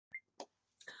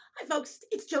Hi, folks.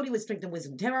 It's Jody with Strength and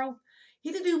Wisdom Tarot,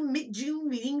 here to do mid-June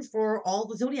readings for all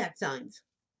the zodiac signs.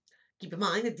 Keep in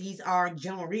mind that these are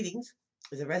general readings.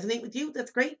 Does it resonate with you?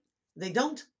 That's great. If they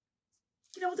don't,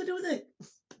 you know what to do with it.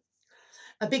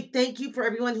 A big thank you for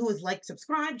everyone who has liked,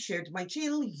 subscribed, shared to my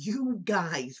channel. You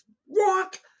guys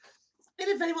rock! And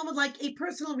if anyone would like a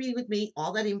personal reading with me,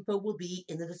 all that info will be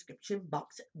in the description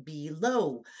box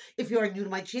below. If you are new to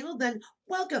my channel, then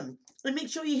welcome. And make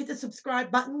sure you hit the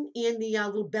subscribe button and the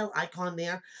little bell icon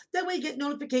there. That way you get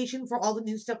notification for all the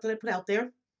new stuff that I put out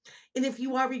there. And if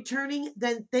you are returning,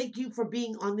 then thank you for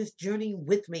being on this journey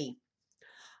with me.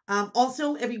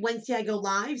 Also, every Wednesday I go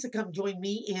live, so come join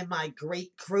me and my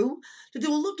great crew to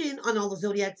do a look-in on all the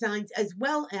zodiac signs as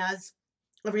well as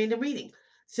a random reading.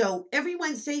 So every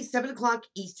Wednesday, 7 o'clock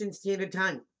Eastern Standard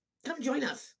Time. Come join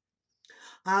us.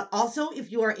 Also, if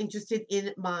you are interested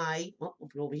in my, well, we'll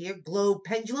put over here, glow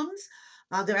pendulums,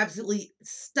 they're absolutely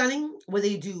stunning, whether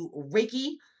you do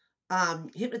Reiki,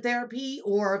 hypnotherapy,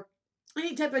 or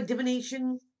any type of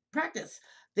divination practice.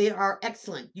 They are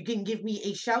excellent. You can give me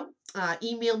a shout.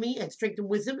 Email me at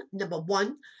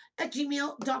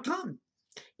strengthandwisdom1@gmail.com.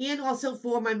 And also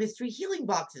for my mystery healing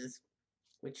boxes,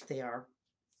 which they are,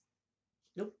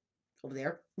 nope, over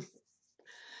there.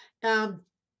 um,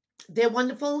 they're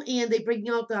wonderful and they bring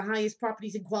out the highest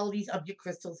properties and qualities of your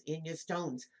crystals and your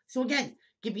stones. So again,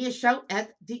 give me a shout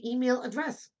at the email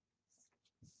address.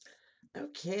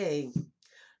 Okay,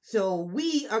 so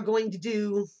we are going to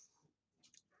do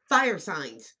fire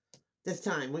signs this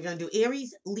time. We're going to do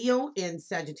Aries, Leo, and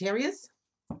Sagittarius.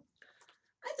 I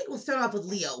think we'll start off with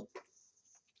Leo.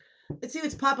 Let's see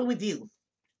what's popping with you.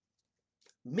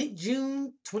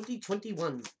 Mid-June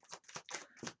 2021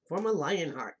 for my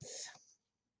Lion Hearts.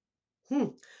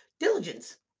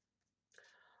 Diligence.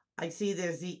 I see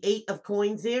there's the 8 of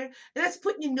coins there, and that's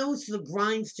putting your nose to the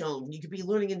grindstone. You could be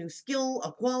learning a new skill,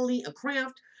 a quality, a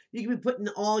craft. You could be putting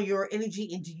all your energy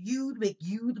into you to make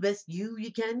you the best you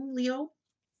can, Leo.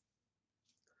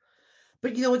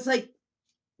 But you know, it's like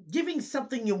giving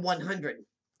something your 100.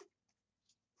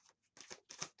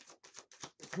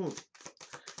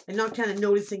 And not kind of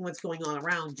noticing what's going on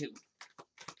around you.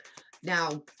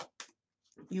 Now,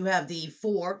 you have the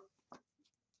 4.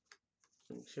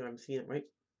 Make sure I'm seeing it right.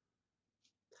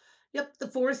 Yep, the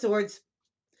 4 of Swords.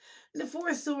 And the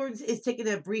 4 of Swords is taking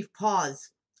a brief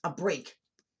pause, a break.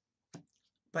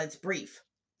 But it's brief.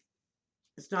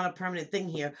 It's not a permanent thing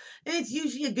here. And it's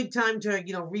usually a good time to,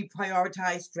 you know,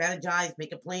 reprioritize, strategize,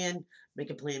 make a plan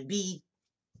B.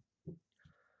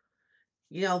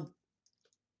 You know,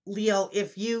 Leo,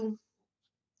 if you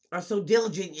are so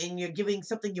diligent and you're giving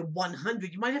something your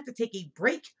 100, you might have to take a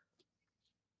break.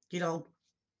 You know,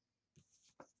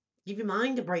 give your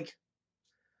mind a break.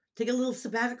 Take a little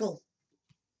sabbatical.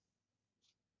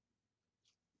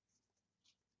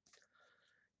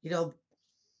 You know,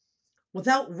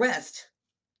 without rest,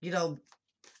 you know,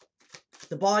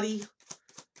 the body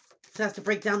has to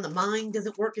break down. The mind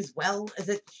doesn't work as well as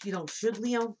it, you know, should,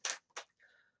 Leo.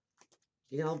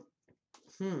 You know,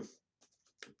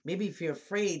 maybe if you're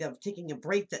afraid of taking a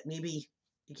break that maybe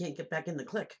you can't get back in the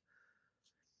click.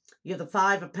 You have the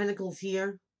 5 of Pentacles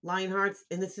here, Lion Hearts,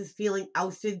 and this is feeling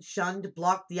ousted, shunned,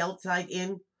 blocked the outside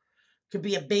in. Could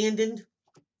be abandoned,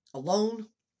 alone,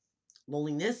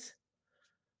 loneliness,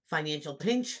 financial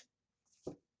pinch.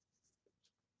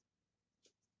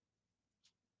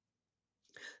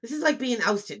 This is like being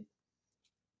ousted.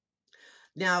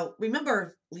 Now,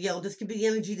 remember, Leo, this could be the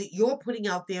energy that you're putting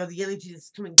out there, the energy that's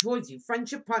coming towards you.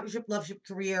 Friendship, partnership, loveship,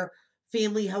 career,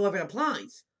 family, however it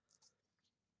applies.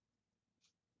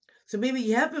 So maybe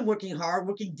you have been working hard,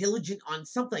 working diligent on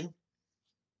something,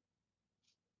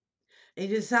 and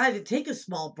you decide to take a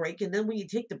small break, and then when you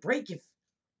take the break, you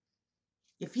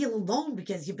feel alone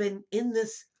because you've been in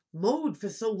this mode for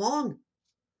so long.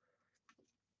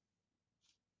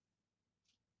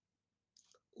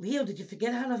 Leo, did you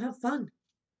forget how to have fun?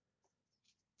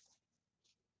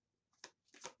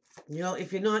 You know,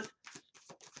 if you're not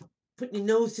putting your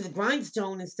nose to the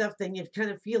grindstone and stuff, then you kind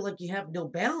of feel like you have no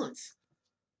balance.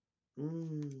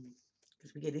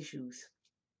 Because we get issues.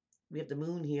 We have the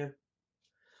moon here.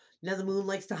 Now the moon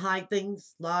likes to hide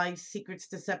things, lies, secrets,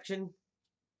 deception.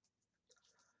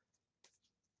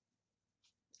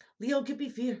 Leo, could be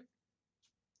fear.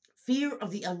 Fear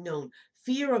of the unknown.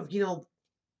 Fear of, you know,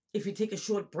 if you take a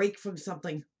short break from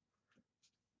something.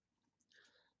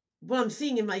 What I'm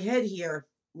seeing in my head here,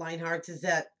 Lionhearts, is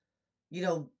that, you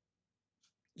know,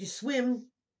 you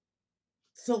swim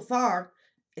so far,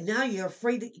 and now you're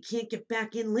afraid that you can't get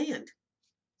back inland.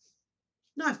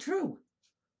 Not true.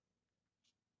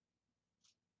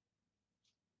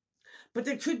 But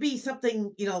there could be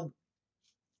something, you know,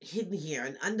 hidden here,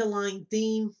 an underlying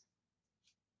theme,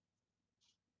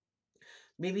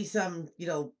 maybe some,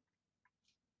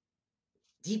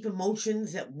 deep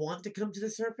emotions that want to come to the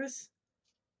surface.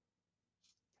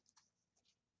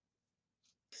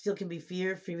 Still can be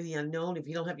fear of the unknown. If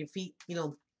you don't have your feet,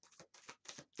 on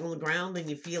the ground, then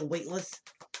you feel weightless.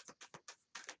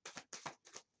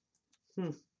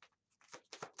 Hmm.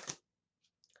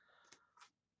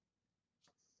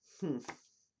 Hmm.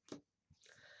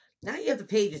 Now you have the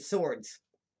Page of Swords.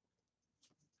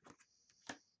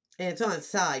 And it's on its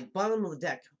side, bottom of the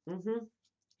deck.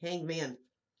 Hanged Man.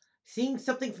 Seeing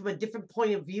something from a different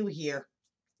point of view here,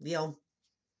 Leo,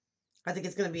 I think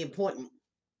it's going to be important.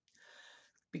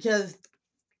 Because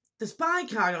the Spy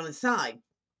card on its side,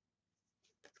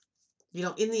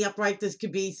 in the upright, this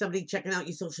could be somebody checking out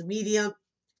your social media.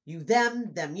 You,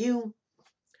 them, you.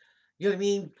 You know what I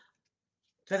mean?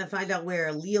 Trying to find out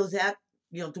where Leo's at,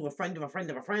 to a friend of a friend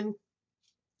of a friend.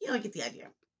 I get the idea.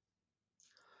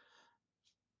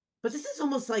 But this is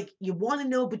almost like you want to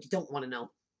know, but you don't want to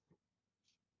know.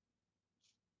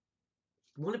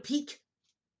 You want to peek,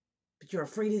 but you're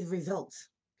afraid of the results.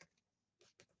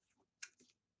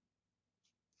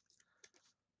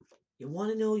 You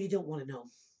want to know, you don't want to know.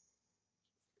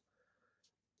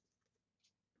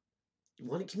 You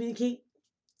want to communicate,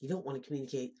 you don't want to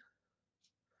communicate.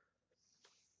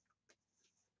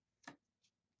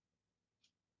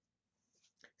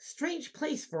 Strange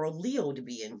place for a Leo to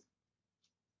be in.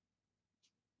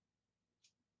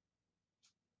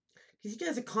 Because you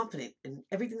guys are confident in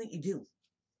everything that you do.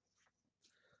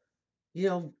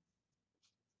 You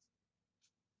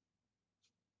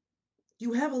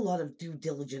have a lot of due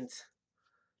diligence.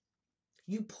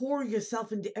 You pour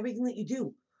yourself into everything that you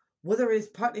do, whether it's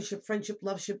partnership, friendship,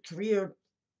 loveship, career,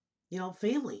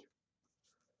 family.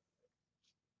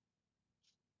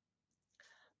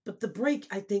 But the break,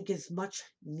 I think, is much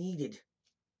needed.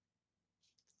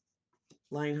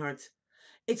 Lionhearts.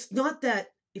 It's not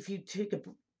that if you take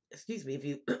if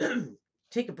you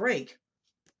take a break,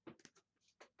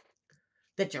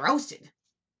 that you're ousted.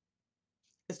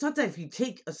 It's not that if you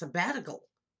take a sabbatical,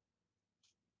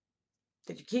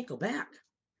 that you can't go back.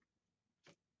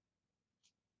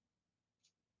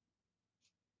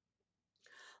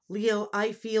 Leo,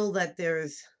 I feel that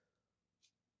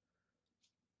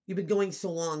you've been going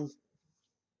so long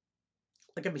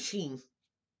like a machine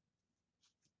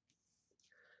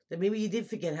that maybe you did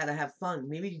forget how to have fun.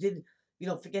 Maybe you did,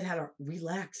 forget how to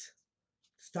relax.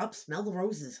 Stop, smell the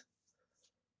roses.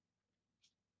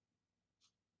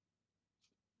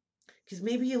 Because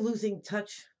maybe you're losing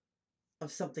touch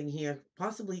of something here,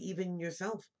 possibly even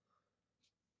yourself.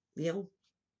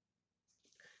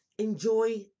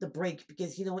 Enjoy the break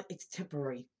because you know what? It's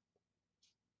temporary.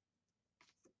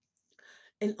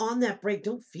 And on that break,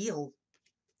 don't feel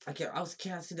like you're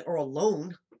outcasted or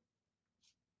alone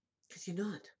because you're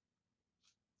not.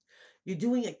 You're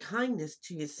doing a kindness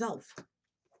to yourself,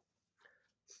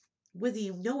 whether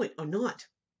you know it or not.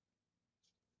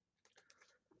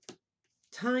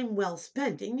 Time well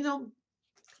spent. And,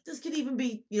 this could even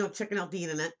be, checking out the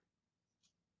internet,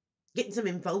 getting some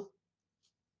info.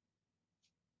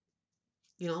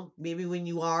 Maybe when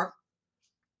you are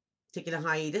taking a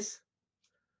hiatus,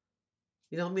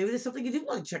 maybe there's something you do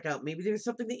want to check out. Maybe there's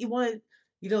something that you want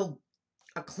to,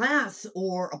 a class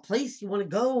or a place you want to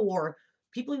go or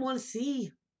people you want to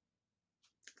see.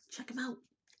 Check them out.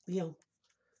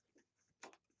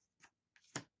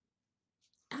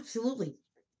 Absolutely.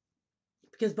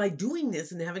 Because by doing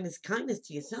this and having this kindness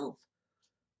to yourself,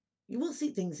 you will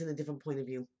see things in a different point of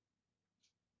view.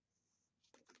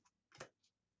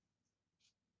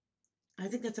 I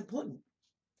think that's important.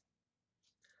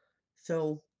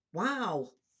 So, wow.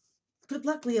 Good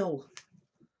luck, Leo.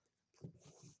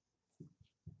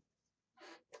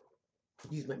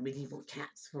 Use my medieval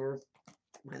cats for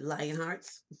my lion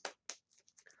hearts.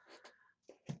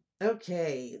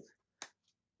 Okay.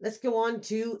 Let's go on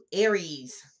to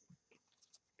Aries.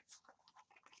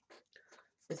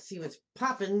 Let's see what's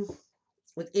popping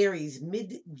with Aries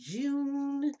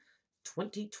mid-June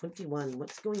 2021.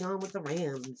 What's going on with the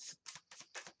Rams?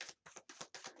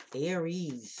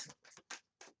 Aries.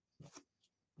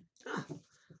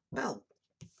 Well,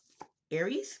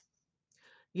 Aries,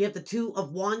 you have the Two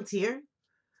of Wands here.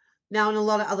 Now, in a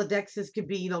lot of other decks, this could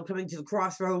be, coming to the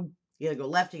crossroad. You gotta go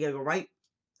left, you gotta go right.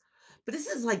 But this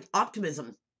is like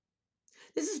optimism.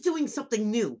 This is doing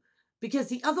something new. Because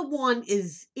the other one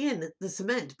is in the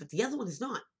cement, but the other one is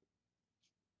not.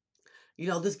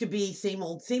 This could be same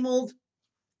old, same old.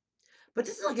 But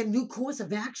this is like a new course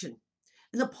of action.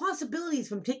 And the possibilities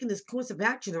from taking this course of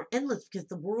action are endless because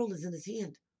the world is in his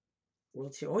hand.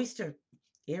 World's your oyster,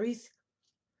 Aries.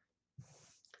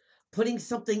 putting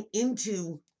something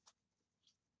into,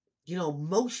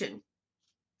 motion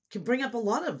can bring up a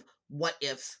lot of what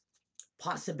ifs,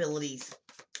 possibilities,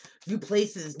 new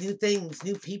places, new things,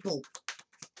 new people,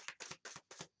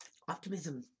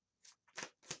 optimism.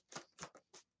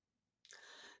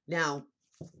 Now,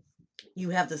 you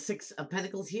have the Six of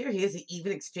Pentacles here. Here's the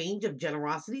even exchange of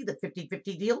generosity, the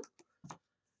 50-50 deal.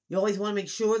 You always want to make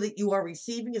sure that you are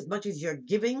receiving as much as you're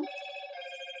giving.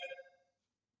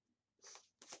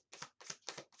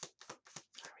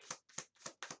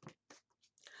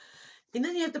 And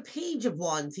then you have the Page of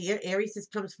Wands here. Aries, this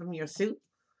comes from your suit.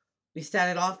 We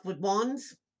started off with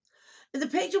Wands. And the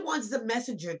Page of Wands is a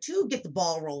messenger to get the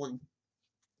ball rolling.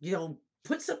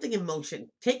 Put something in motion.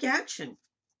 Take action.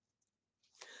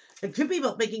 It could be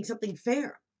about making something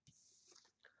fair.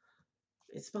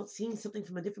 It's about seeing something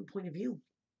from a different point of view.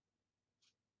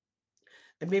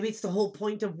 And maybe it's the whole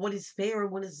point of what is fair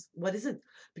and what isn't.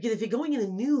 Because if you're going in a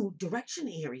new direction,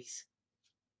 Aries,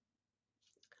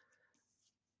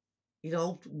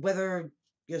 whether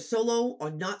you're solo or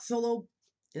not solo,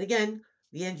 and again,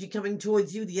 the energy coming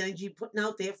towards you, the energy putting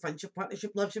out there, friendship,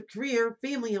 partnership, loveship, career,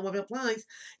 family, however it applies,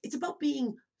 it's about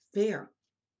being fair.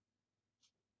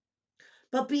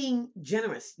 About being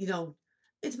generous,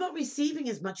 it's about receiving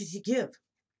as much as you give,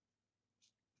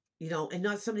 and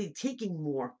not somebody taking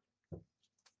more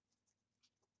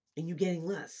and you getting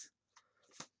less.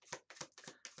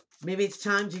 Maybe it's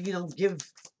time to, give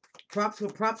props where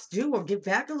props due or give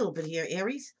back a little bit here,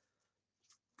 Aries.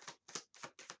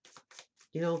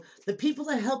 The people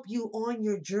that help you on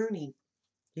your journey,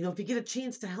 if you get a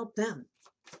chance to help them,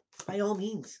 by all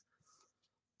means.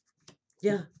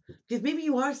 Yeah, because maybe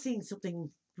you are seeing something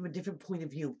from a different point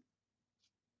of view.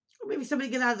 Or maybe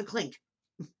somebody get out of the clink.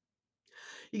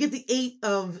 You get the Eight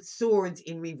of Swords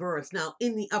in reverse. Now,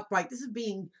 in the upright, this is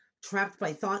being trapped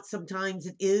by thoughts. Sometimes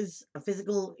it is a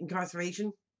physical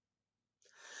incarceration.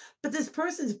 But this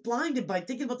person's blinded by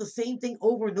thinking about the same thing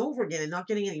over and over again and not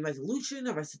getting any resolution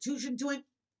or restitution to it.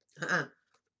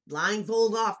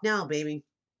 Blindfold off now, baby.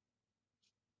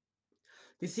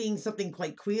 You're seeing something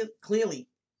quite clearly.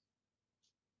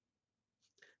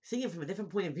 Seeing it from a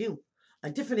different point of view, a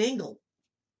different angle.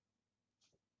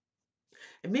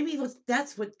 And maybe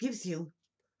that's what gives you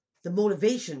the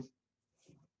motivation,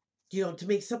 to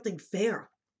make something fair.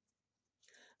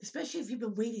 Especially if you've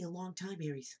been waiting a long time,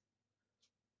 Aries.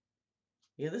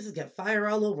 This has got fire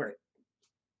all over it.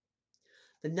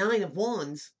 The Nine of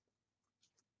Wands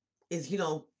is,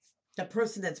 that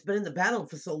person that's been in the battle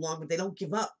for so long, but they don't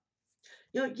give up.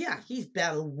 Yeah, he's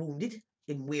battle wounded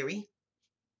and weary,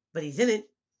 but he's in it.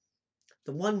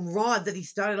 The one rod that he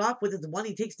started off with is the one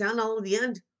he takes down all at the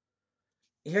end.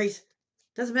 Aries,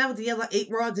 doesn't matter what the other 8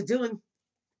 rods are doing.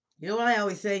 You know what I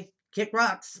always say? Kick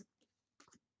rocks.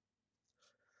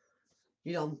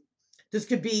 This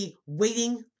could be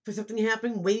waiting for something to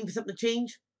happen, waiting for something to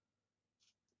change.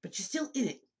 But you're still in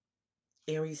it,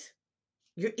 Aries.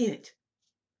 You're in it.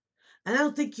 And I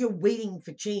don't think you're waiting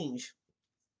for change.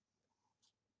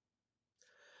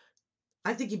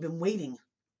 I think you've been waiting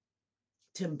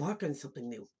to embark on something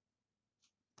new.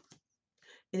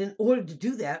 And in order to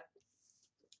do that,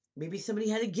 maybe somebody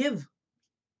had to give,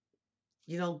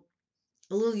 a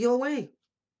little your way.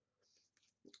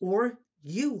 Or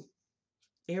you,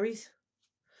 Aries.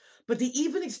 But the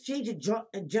even exchange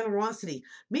of generosity,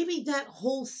 maybe that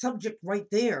whole subject right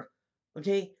there,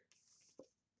 okay,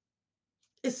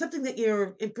 is something that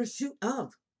you're in pursuit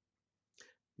of.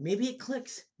 Maybe it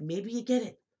clicks. Maybe you get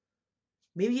it.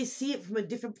 Maybe you see it from a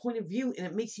different point of view and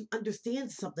it makes you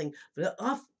understand something. But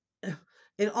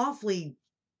it awfully,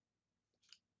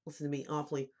 listen to me,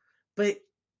 awfully, but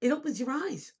it opens your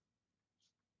eyes.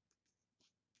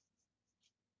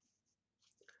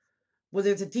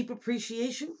 Whether it's a deep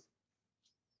appreciation,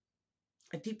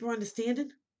 a deeper understanding.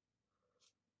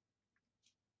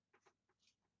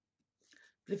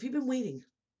 But if you've been waiting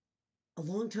a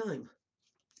long time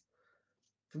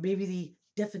for maybe the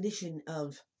definition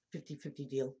of 50-50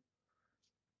 deal,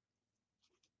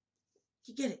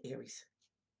 you get it, Aries.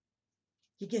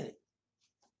 You get it.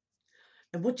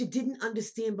 And what you didn't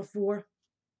understand before,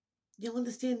 you'll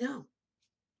understand now.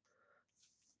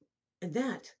 And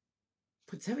that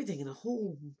puts everything in a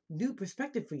whole new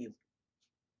perspective for you.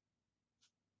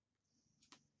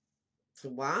 So,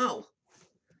 wow.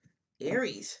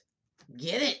 Aries,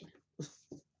 get it.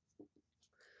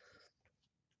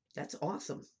 That's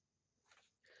awesome.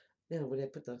 Now, where did I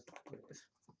put the...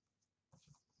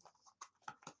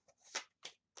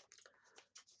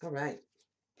 All right.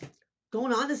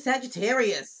 Going on to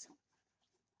Sagittarius.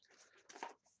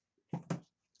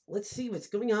 Let's see what's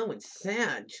going on with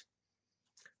Sag.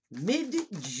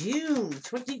 Mid-June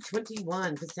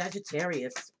 2021 for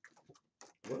Sagittarius.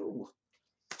 Whoa.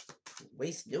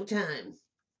 Waste no time.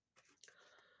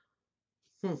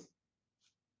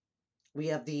 We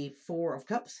have the Four of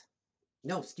Cups.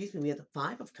 No, excuse me, we have the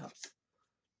Five of Cups.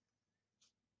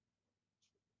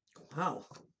 Wow.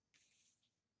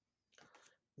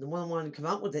 The one I wanted to come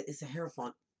out with it is the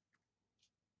Hierophant.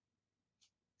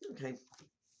 Okay.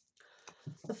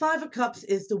 The Five of Cups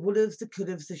is the would-haves, the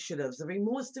could-haves, the should-haves, the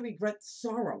remorse, the regret,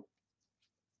 sorrow.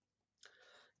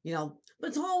 You know,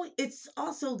 but it's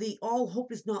also the all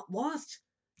hope is not lost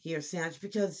here, Sag,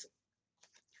 because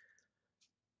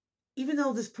even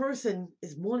though this person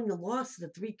is mourning the loss of the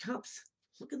Three Cups,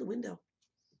 look in the window.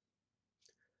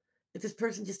 If this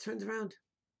person just turns around,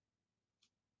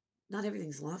 not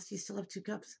everything's lost. You still have two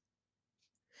cups.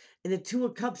 And the Two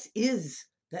of Cups is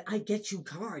that I get you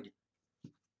card.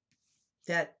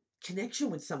 That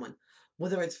connection with someone,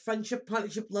 whether it's friendship,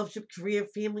 partnership, loveship, career,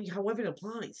 family, however it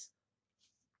applies.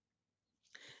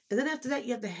 And then after that,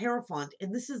 you have the Hierophant,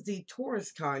 and this is the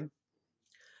Taurus card.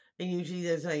 And usually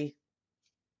there's a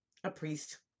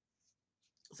priest,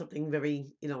 something very,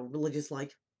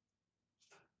 religious-like.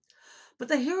 But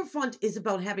the Hierophant is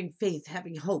about having faith,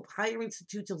 having hope, higher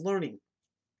institutes of learning.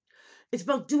 It's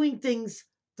about doing things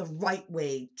the right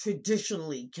way,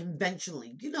 traditionally,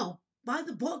 conventionally, by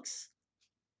the books.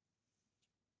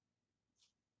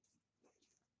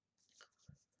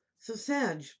 So,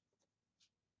 Sag,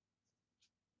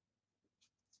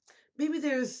 maybe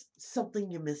there's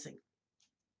something you're missing,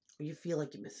 or you feel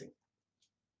like you're missing.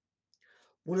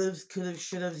 Would've, could've,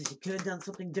 should've, you could have done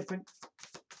something different.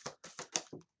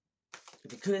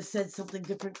 If you could have said something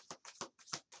different.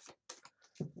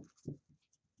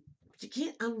 But you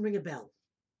can't unring a bell.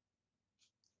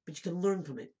 But you can learn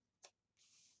from it.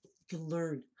 You can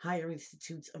learn higher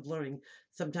institutes of learning.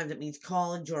 Sometimes it means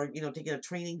college or, taking a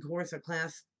training course or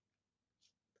class.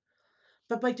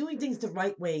 But by doing things the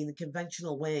right way, the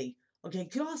conventional way, okay,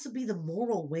 it could also be the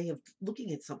moral way of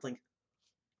looking at something.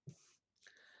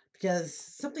 Because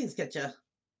something's got you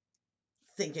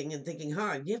thinking and thinking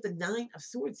hard. You have the Nine of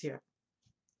Swords here.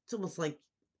 It's almost like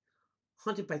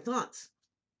haunted by thoughts.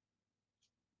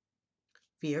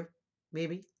 Fear,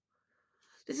 maybe.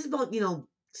 This is about,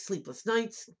 sleepless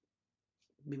nights,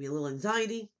 maybe a little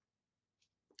anxiety,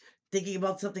 thinking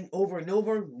about something over and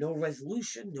over, no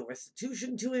resolution, no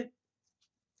restitution to it.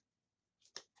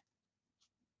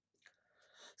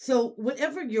 So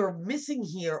whatever you're missing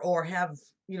here or have,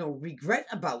 regret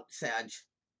about, Sag,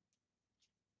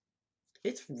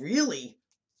 it's really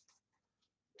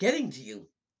getting to you.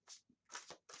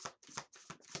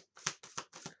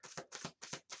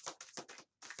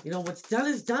 What's done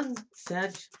is done,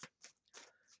 Sag.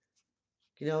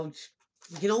 You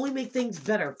can only make things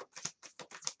better,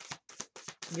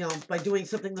 by doing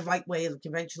something the right way, the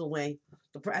conventional way,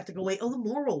 the practical way, or the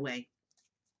moral way.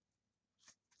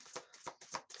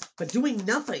 But doing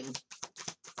nothing,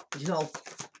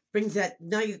 brings that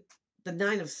the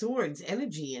Nine of Swords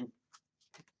energy in.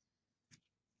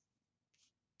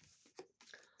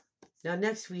 Now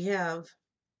next we have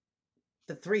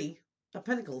the Three of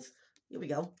Pentacles. Here we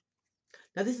go.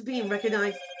 Now this is being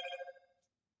recognized.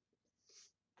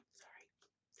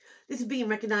 This is being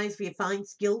recognized for your fine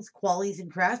skills, qualities,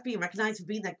 and crafts. Being recognized for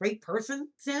being that great person,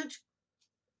 Sag.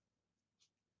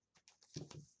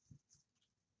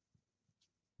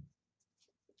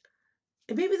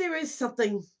 And maybe there is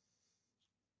something.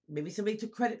 Maybe somebody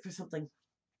took credit for something,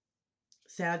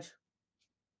 Sag.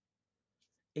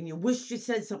 And you wish you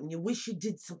said something. You wish you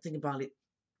did something about it.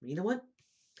 You know what?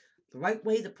 The right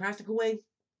way, the practical way,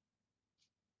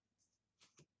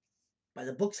 by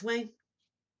the book's way,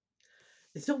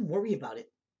 is don't worry about it.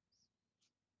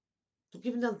 Don't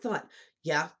give it another thought.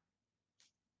 Yeah,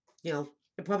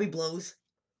 it probably blows.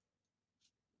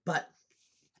 But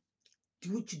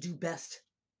do what you do best,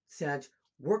 Sag.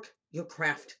 Work your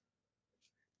craft.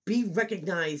 Be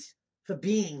recognized for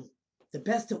being the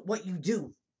best at what you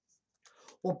do.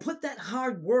 Or put that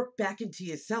hard work back into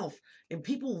yourself, and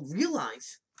people will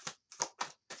realize,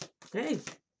 hey,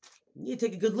 you need to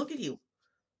take a good look at you.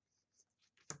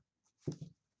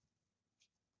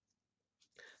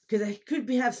 Because it could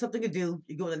have something to do.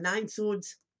 You go to 9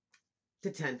 swords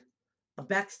to 10. A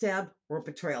backstab or a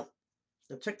betrayal.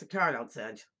 Now check the card out,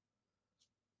 Sag.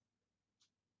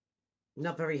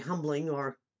 Not very humbling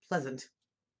or pleasant.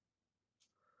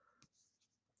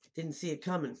 Didn't see it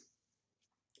coming.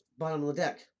 Bottom of the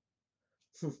deck.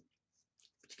 But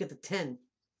you get the 10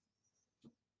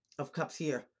 of Cups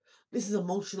here. This is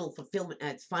emotional fulfillment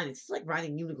at its finest. It's like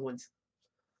riding unicorns.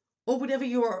 Or whatever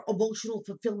your emotional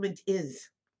fulfillment is.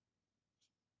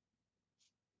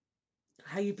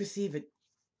 how you perceive it.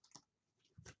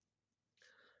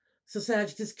 So, Sag,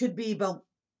 this could be about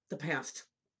the past.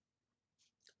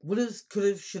 Wouldas,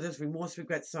 couldas, shouldas, remorse,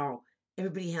 regret, sorrow.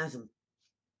 Everybody has them.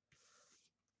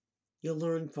 You'll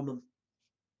learn from them.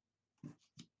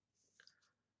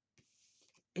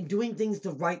 And doing things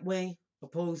the right way,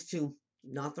 opposed to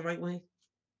not the right way.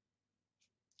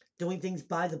 Doing things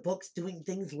by the books, doing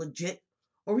things legit,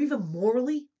 or even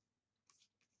morally,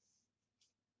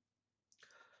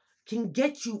 can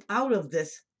get you out of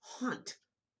this hunt.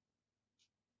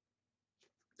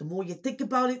 The more you think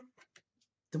about it,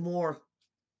 the more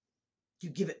you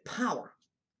give it power.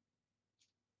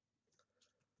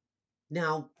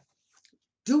 Now,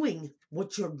 doing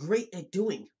what you're great at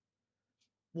doing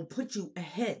will put you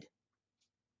ahead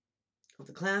of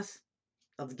the class,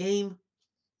 of the game.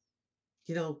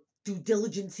 Due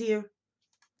diligence here.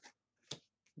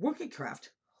 Work at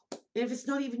craft. And if it's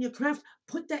not even your craft,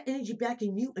 put that energy back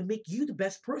in you and make you the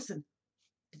best person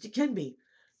that you can be.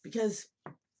 Because,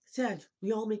 Sag,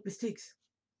 we all make mistakes.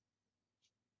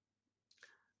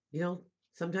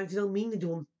 Sometimes you don't mean to do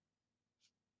them.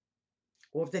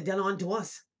 Or if they're done on to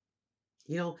us.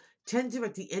 10s are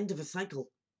at the end of a cycle.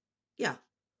 Yeah.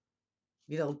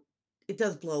 It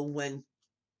does blow when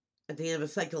at the end of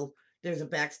a cycle there's a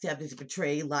backstab, there's a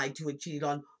betray, lied to, and cheated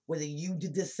on, whether you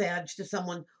did this, Sag, to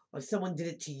someone or someone did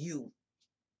it to you.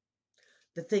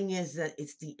 The thing is that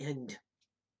it's the end.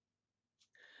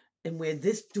 And where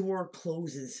this door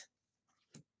closes,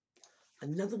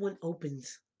 another one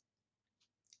opens.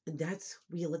 And that's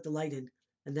where you let the light in.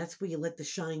 And that's where you let the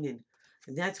shine in.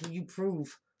 And that's where you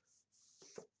prove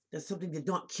that something did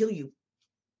not kill you.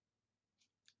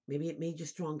 Maybe it made you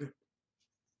stronger.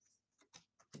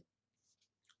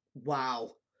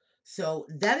 Wow. So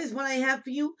that is what I have for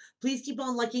you. Please keep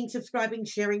on liking, subscribing,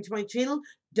 sharing to my channel.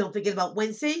 Don't forget about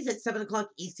Wednesdays at 7 o'clock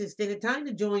Eastern Standard Time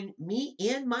to join me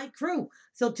and my crew.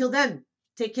 So till then,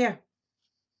 take care.